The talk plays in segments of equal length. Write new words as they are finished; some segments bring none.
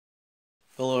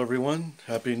Hello, everyone.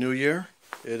 Happy New Year.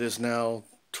 It is now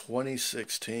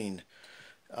 2016.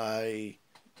 I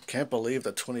can't believe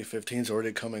that 2015 is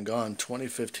already come and gone.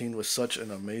 2015 was such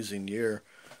an amazing year,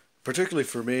 particularly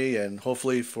for me and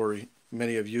hopefully for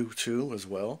many of you too as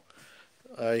well.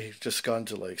 I just gone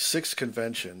to like six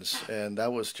conventions, and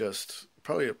that was just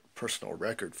probably a personal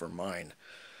record for mine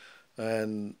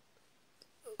and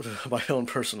my own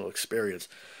personal experience.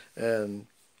 And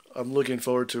I'm looking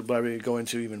forward to maybe going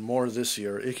to even more this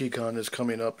year. IkiCon is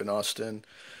coming up in Austin.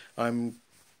 I'm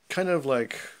kind of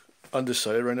like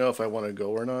undecided right now if I want to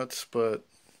go or not, but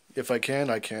if I can,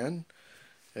 I can.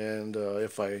 And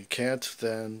if I can't,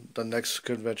 then the next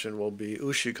convention will be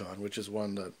UshiCon, which is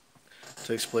one that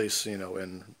takes place,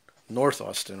 in North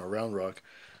Austin or Round Rock.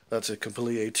 That's a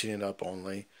completely 18 and up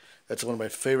only. It's one of my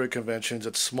favorite conventions.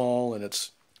 It's small and it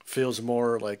feels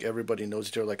more like everybody knows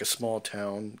each other, like a small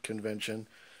town convention,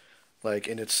 like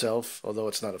in itself. Although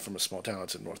it's not from a small town,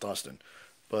 it's in North Austin,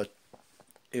 but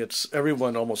it's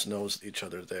everyone almost knows each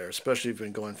other there, especially if you've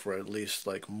been going for at least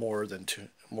like more than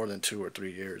 2 or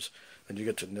 3 years, and you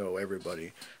get to know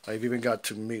everybody. I've even got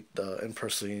to meet the and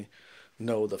personally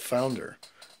know the founder,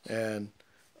 and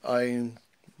I'm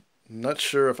not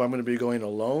sure if I'm going to be going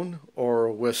alone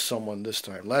or with someone this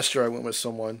time. Last year I went with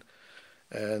someone,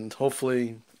 and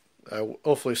hopefully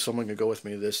someone can go with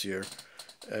me this year,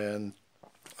 and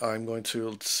I'm going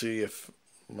to see if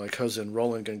my cousin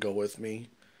Roland can go with me,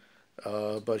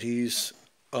 but he's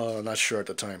not sure at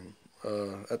the time,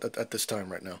 at this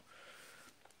time right now.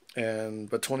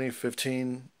 But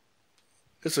 2015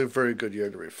 is a very good year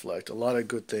to reflect. A lot of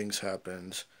good things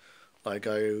happened. Like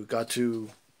I got to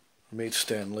meet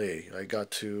Stan Lee. I got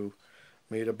to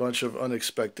meet a bunch of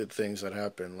unexpected things that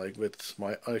happened, like with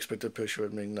my unexpected picture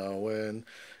with Ming Na Wen.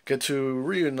 Get to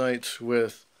reunite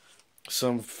with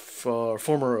some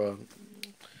former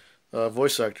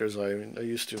voice actors I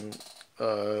used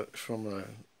to from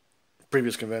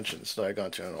previous conventions that I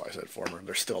got to. I don't know why I said former.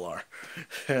 There still are,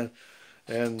 and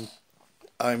and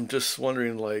I'm just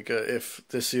wondering like if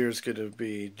this year is going to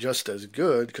be just as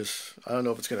good because I don't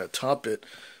know if it's going to top it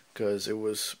because it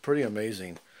was pretty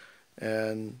amazing,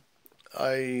 and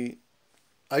I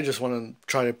I just want to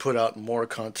try to put out more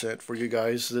content for you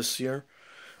guys this year.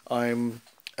 I'm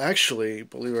actually,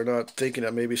 believe it or not, thinking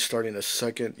of maybe starting a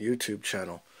second YouTube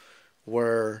channel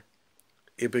where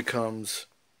it becomes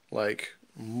like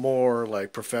more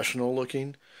like professional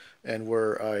looking, and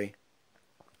where I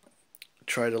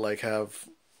try to like have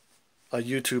a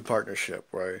YouTube partnership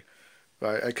where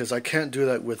because I can't do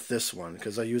that with this one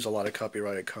because I use a lot of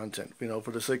copyrighted content,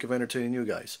 for the sake of entertaining you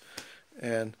guys.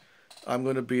 And I'm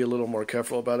going to be a little more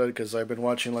careful about it because I've been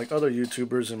watching like other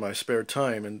YouTubers in my spare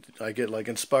time, and I get like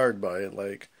inspired by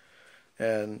it.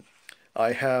 And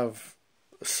I have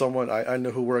someone I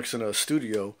know who works in a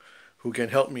studio who can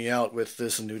help me out with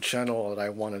this new channel that I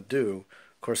want to do.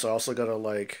 Of course, I also got to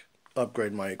like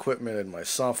upgrade my equipment and my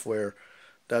software.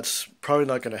 That's probably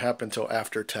not going to happen until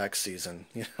after tax season,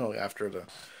 after the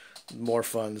more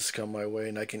funds come my way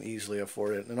and I can easily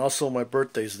afford it. And also my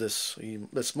birthday's this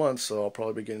month, so I'll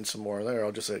probably be getting some more there.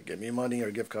 I'll just say, give me money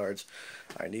or gift cards.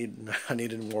 I need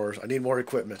more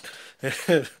equipment.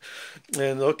 and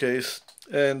okay, so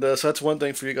that's one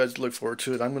thing for you guys to look forward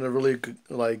to. And I'm gonna really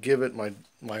like give it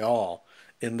my all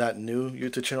in that new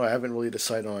YouTube channel. I haven't really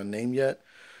decided on a name yet,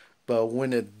 but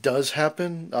when it does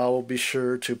happen, I'll be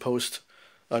sure to post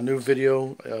a new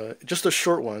video, just a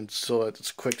short one, so that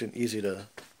it's quick and easy to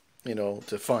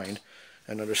find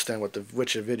and understand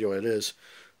which video it is,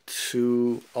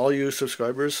 to all you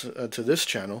subscribers to this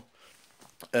channel,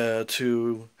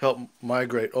 to help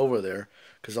migrate over there,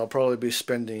 because I'll probably be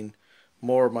spending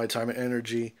more of my time and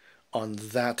energy on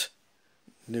that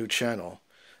new channel.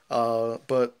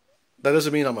 But that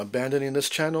doesn't mean I'm abandoning this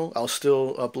channel. I'll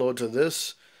still upload to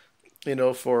this,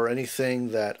 for anything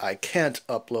that I can't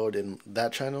upload in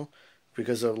that channel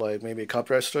because of like maybe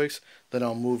copyright strikes, then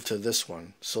I'll move to this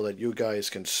one so that you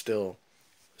guys can still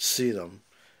see them,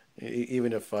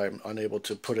 even if I'm unable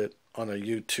to put it on a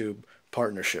YouTube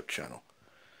partnership channel.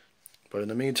 But in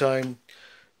the meantime,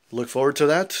 look forward to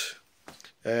that,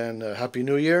 and Happy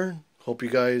New Year. Hope you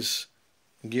guys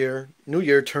New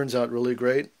Year turns out really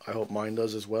great. I hope mine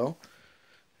does as well.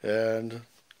 And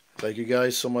thank you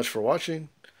guys so much for watching,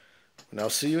 and I'll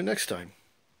see you next time.